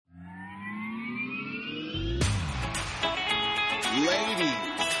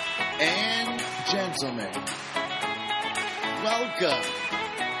Ladies and gentlemen, welcome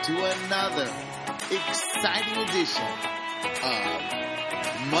to another exciting edition of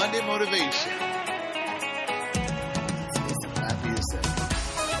Monday Motivation. Happy to say.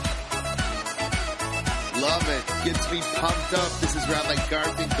 Love it. Gets me pumped up. This is Rabbi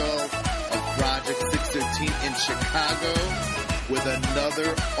Garfinkel of Project 613 in Chicago with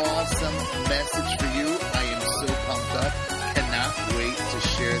another awesome message for you. I am so pumped up. Cannot wait to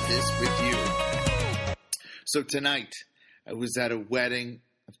share this with you. So tonight, I was at a wedding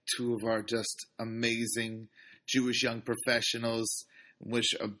of two of our just amazing Jewish young professionals.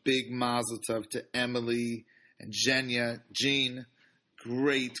 Wish a big mazel tov to Emily and Jean.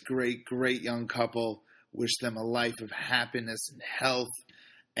 Great young couple. Wish them a life of happiness and health,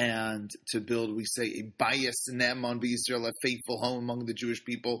 and to build, we say, a bayis ne'eman b'Yisrael, a faithful home among the Jewish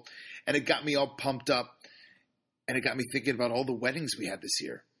people. And it got me all pumped up, and it got me thinking about all the weddings we had this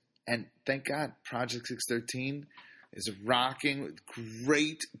year. And thank God, Project 613 is rocking with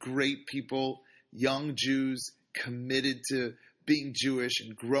great people, young Jews committed to being Jewish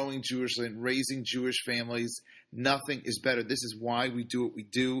and growing Jewishly and raising Jewish families. Nothing is better. This is why we do what we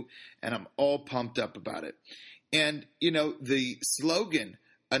do, and I'm all pumped up about it. And, you know, the slogan,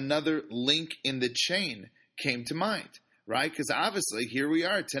 another link in the chain, came to mind, right? Because obviously, here we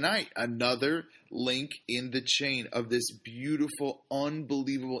are tonight, another link in the chain of this beautiful,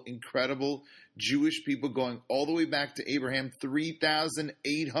 unbelievable, incredible Jewish people going all the way back to Abraham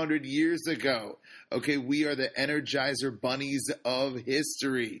 3,800 years ago. Okay, we are the Energizer bunnies of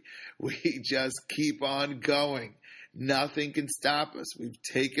history. We just keep on going. Nothing can stop us. We've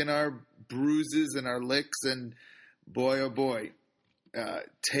taken our bruises and our licks, and boy, oh boy,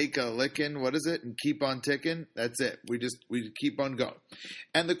 take a licking, what is it, and keep on ticking. That's it. We keep on going.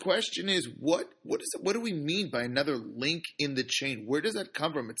 And the question is, what is it? What do we mean by another link in the chain? Where does that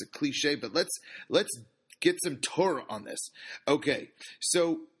come from? It's a cliche, but let's get some Torah on this. Okay,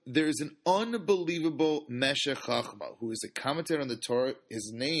 so there's an unbelievable Meshech Chachma who is a commentator on the Torah.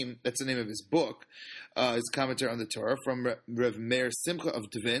 That's the name of his book. His commentary on the Torah from Rev Meir Simcha of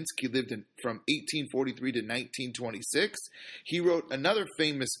Dvinsk. He lived from 1843 to 1926. He wrote another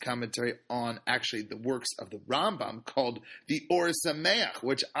famous commentary on actually the works of the Rambam called the Or Sameach,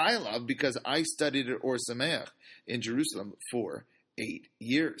 which I love because I studied at Or Sameach in Jerusalem for 8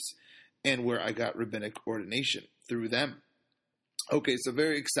 years, and where I got rabbinic ordination through them. Okay, so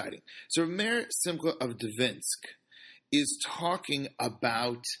very exciting. So Meir Simcha of Dvinsk is talking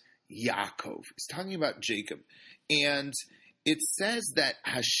about Yaakov. He's talking about Jacob. And it says that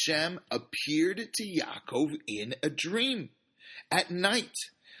Hashem appeared to Yaakov in a dream at night.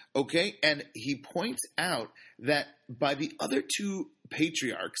 Okay, and he points out that by the other two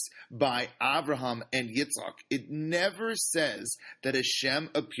patriarchs, by Abraham and Yitzhak, it never says that Hashem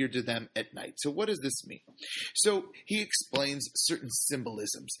appeared to them at night. So what does this mean? So he explains certain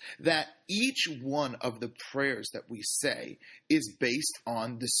symbolisms, that each one of the prayers that we say is based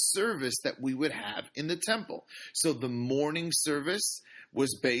on the service that we would have in the temple. So the morning service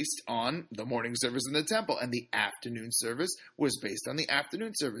was based on the morning service in the temple, and the afternoon service was based on the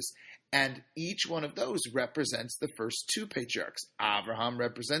afternoon service. And each one of those represents the first two patriarchs. Abraham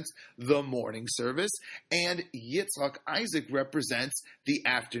represents the morning service, and Yitzhak, Isaac, represents the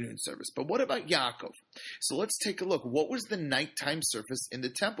afternoon service. But what about Yaakov? So let's take a look. What was the nighttime service in the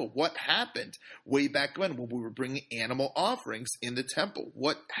temple? What happened way back when we were bringing animal offerings in the temple?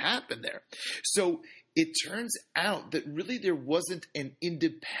 What happened there? So it turns out that really there wasn't an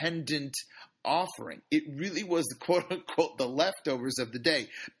independent offering. It really was, quote unquote, the leftovers of the day,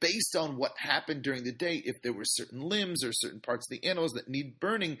 based on what happened during the day. If there were certain limbs or certain parts of the animals that need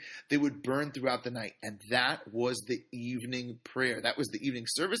burning, they would burn throughout the night. And that was the evening prayer. That was the evening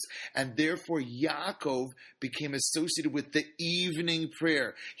service. And therefore, Yaakov became associated with the evening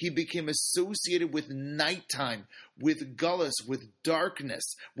prayer. He became associated with nighttime, with gullus, with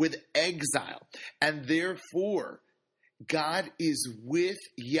darkness, with exile. And therefore, God is with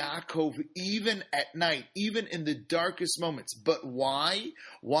Yaakov even at night, even in the darkest moments. But why?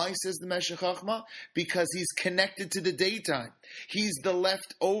 Why, says the Meshech Chachma? Because he's connected to the daytime. He's the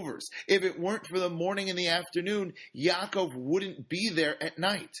leftovers. If it weren't for the morning and the afternoon, Yaakov wouldn't be there at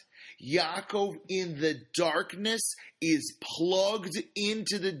night. Yaakov in the darkness is plugged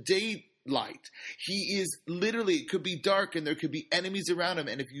into the daytime. Light. He is literally, it could be dark and there could be enemies around him.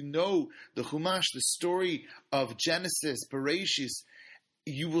 And if you know the Chumash, the story of Genesis, Bereshis,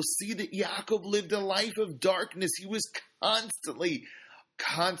 you will see that Yaakov lived a life of darkness. He was constantly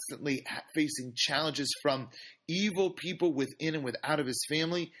facing challenges from evil people within and without of his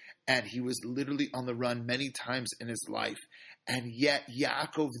family. And he was literally on the run many times in his life. And yet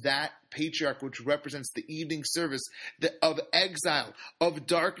Yaakov, that patriarch, which represents the evening service of exile, of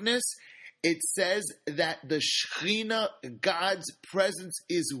darkness, it says that the Shekhinah, God's presence,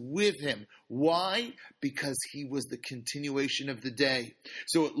 is with him. Why? Because he was the continuation of the day.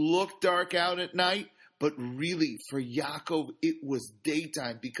 So it looked dark out at night, but really for Yaakov it was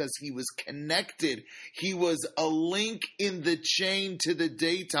daytime because he was connected. He was a link in the chain to the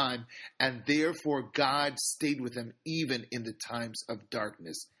daytime, and therefore God stayed with him even in the times of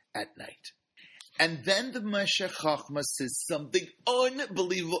darkness at night. And then the Meshech Chochmah says something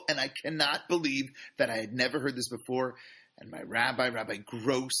unbelievable, and I cannot believe that I had never heard this before. And my Rabbi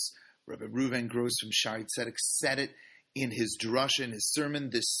Gross, Rabbi Reuven Gross from Shaarei Tzedek, said it in his drasha, in his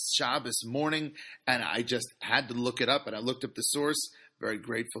sermon this Shabbos morning, and I just had to look it up, and I looked up the source. Very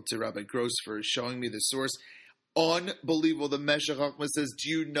grateful to Rabbi Gross for showing me the source. Unbelievable. The Meshech Chochmah says, do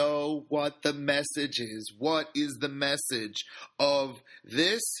you know what the message is? What is the message of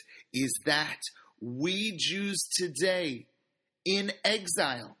this? Is that we Jews today in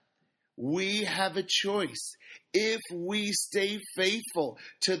exile, we have a choice. If we stay faithful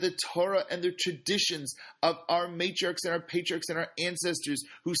to the Torah and the traditions of our matriarchs and our patriarchs and our ancestors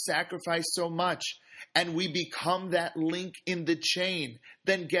who sacrificed so much, and we become that link in the chain,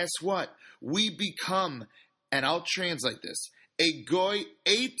 then guess what? We become, and I'll translate this, a goy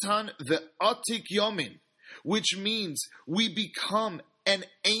eitan ve'atik yomin, which means we become an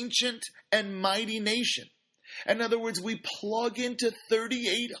ancient and mighty nation. In other words, we plug into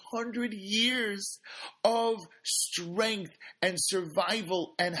 3,800 years of strength and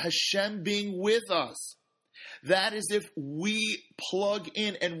survival and Hashem being with us. That is if we plug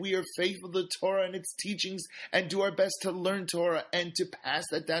in and we are faithful to Torah and its teachings and do our best to learn Torah and to pass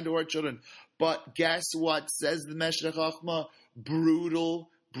that down to our children. But guess what? Says the Meshech Chochmah, brutal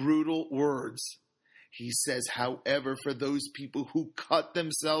words. He says, however, for those people who cut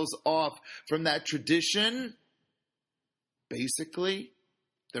themselves off from that tradition, basically,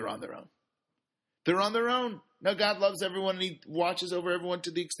 they're on their own. They're on their own. Now, God loves everyone and He watches over everyone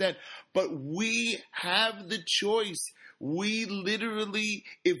to the extent, but we have the choice. We literally,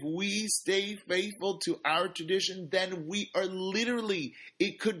 if we stay faithful to our tradition, then we are literally,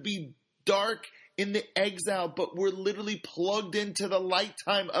 it could be dark in the exile, but we're literally plugged into the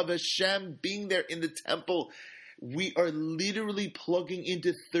lifetime of Hashem being there in the temple. We are literally plugging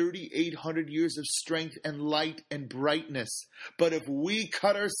into 3,800 years of strength and light and brightness. But if we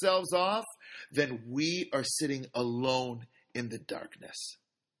cut ourselves off, then we are sitting alone in the darkness.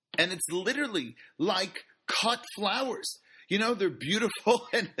 And it's literally like cut flowers. You know, they're beautiful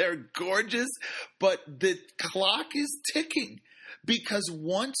and they're gorgeous, but the clock is ticking. Because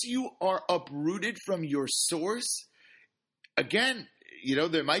once you are uprooted from your source, again, you know,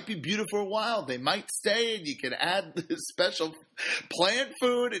 they might be beautiful for a while. They might stay and you can add special plant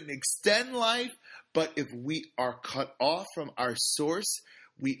food and extend life. But if we are cut off from our source,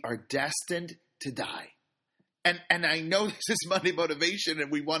 we are destined to die. And I know this is Monday Motivation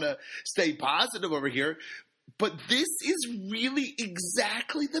and we want to stay positive over here, but this is really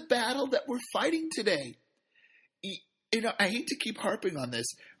exactly the battle that we're fighting today. You know, I hate to keep harping on this,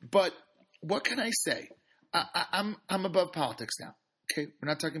 but what can I say? I'm above politics now. Okay, we're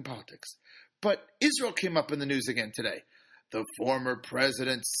not talking politics. But Israel came up in the news again today. The former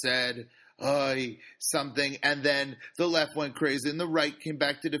president said something, and then the left went crazy, and the right came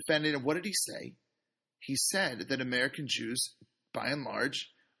back to defend it. And what did he say? He said that American Jews, by and large,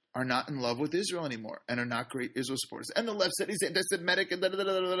 are not in love with Israel anymore and are not great Israel supporters. And the left said he's anti-Semitic, and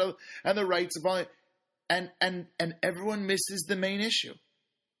the right's violent. And everyone misses the main issue.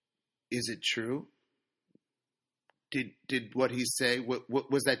 Is it true? Did what he say? What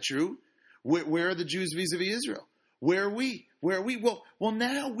was that true? Where are the Jews vis-a-vis Israel? Where are we? Well,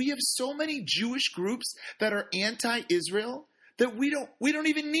 now we have so many Jewish groups that are anti-Israel that we don't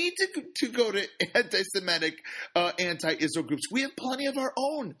even need to go to anti-Semitic, anti-Israel groups. We have plenty of our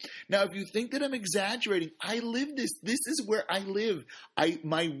own. Now, if you think that I'm exaggerating, I live this. This is where I live.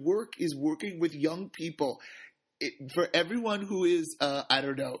 My work is working with young people. For everyone who is,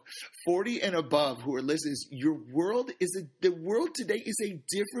 40 and above who are listening, the world today is a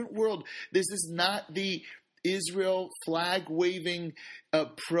different world. This is not the Israel flag-waving,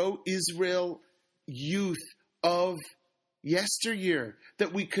 pro-Israel youth of yesteryear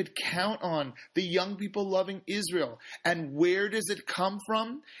that we could count on, the young people loving Israel. And where does it come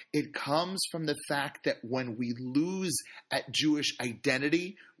from? It comes from the fact that when we lose at Jewish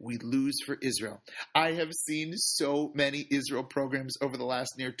identity, we lose for Israel. I have seen so many Israel programs over the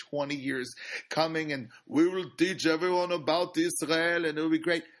last near 20 years coming, and we will teach everyone about Israel and it'll be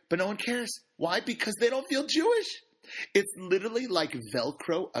great. But no one cares. Why? Because they don't feel Jewish. It's literally like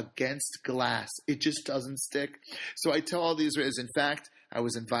Velcro against glass. It just doesn't stick. So I tell all the Israelis, in fact, I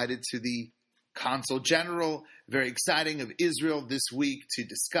was invited to the Consul General, very exciting, of Israel this week to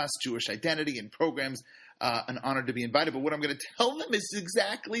discuss Jewish identity and programs. An honor to be invited. But what I'm going to tell them is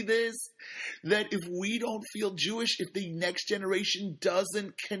exactly this, that if we don't feel Jewish, if the next generation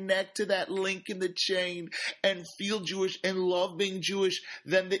doesn't connect to that link in the chain and feel Jewish and love being Jewish,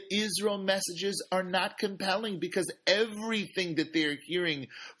 then the Israel messages are not compelling, because everything that they're hearing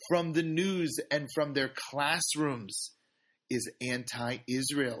from the news and from their classrooms is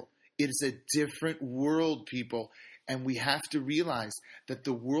anti-Israel. It is a different world, people. And we have to realize that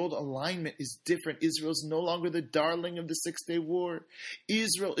the world alignment is different. Israel is no longer the darling of the Six-Day War.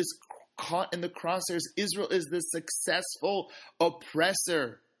 Israel is caught in the crosshairs. Israel is the successful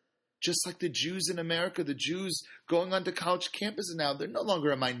oppressor. Just like the Jews in America, the Jews going onto college campuses now, they're no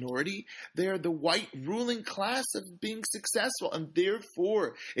longer a minority. They are the white ruling class of being successful. And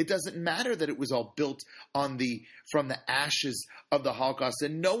therefore, it doesn't matter that it was all built from the ashes of the Holocaust.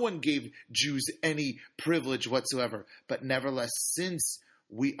 And no one gave Jews any privilege whatsoever. But nevertheless, since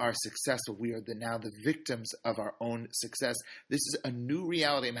we are successful, we are now the victims of our own success. This is a new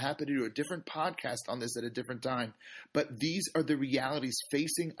reality. I'm happy to do a different podcast on this at a different time. But these are the realities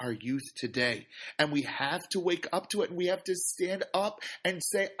facing our youth today. And we have to wake up to it. And we have to stand up and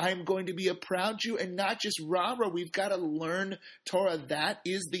say, I'm going to be a proud Jew, and not just rah-rah. We've got to learn Torah. That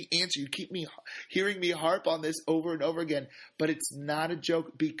is the answer. You keep hearing me harp on this over and over again. But it's not a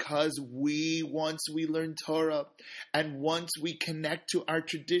joke, because once we learn Torah and once we connect to our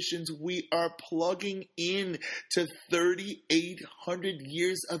traditions, we are plugging in to 3,800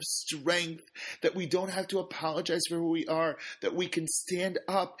 years of strength, that we don't have to apologize for who we are, that we can stand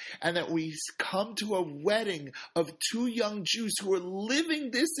up, and that we come to a wedding of two young Jews who are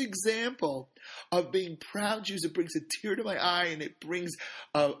living this example of being proud Jews. It brings a tear to my eye, and it brings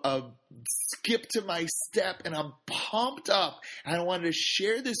a skip to my step, and I'm pumped up. And I wanted to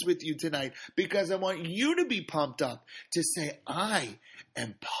share this with you tonight, because I want you to be pumped up to say, I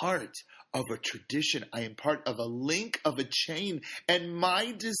am part of a tradition. I am part of a link, of a chain, and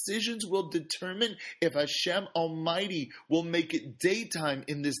my decisions will determine if Hashem Almighty will make it daytime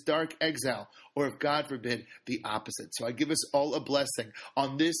in this dark exile, or if, God forbid, the opposite. So I give us all a blessing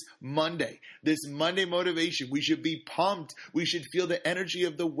on this Monday motivation. We should be pumped. We should feel the energy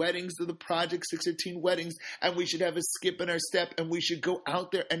of the weddings, of the Project 613 weddings, and we should have a skip in our step, and we should go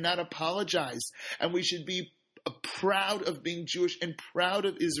out there and not apologize, and we should be proud of being Jewish and proud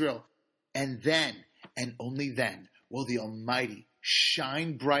of Israel. And then, and only then, will the Almighty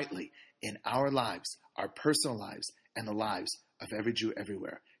shine brightly in our lives, our personal lives, and the lives of every Jew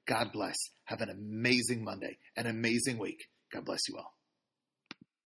everywhere. God bless. Have an amazing Monday, an amazing week. God bless you all.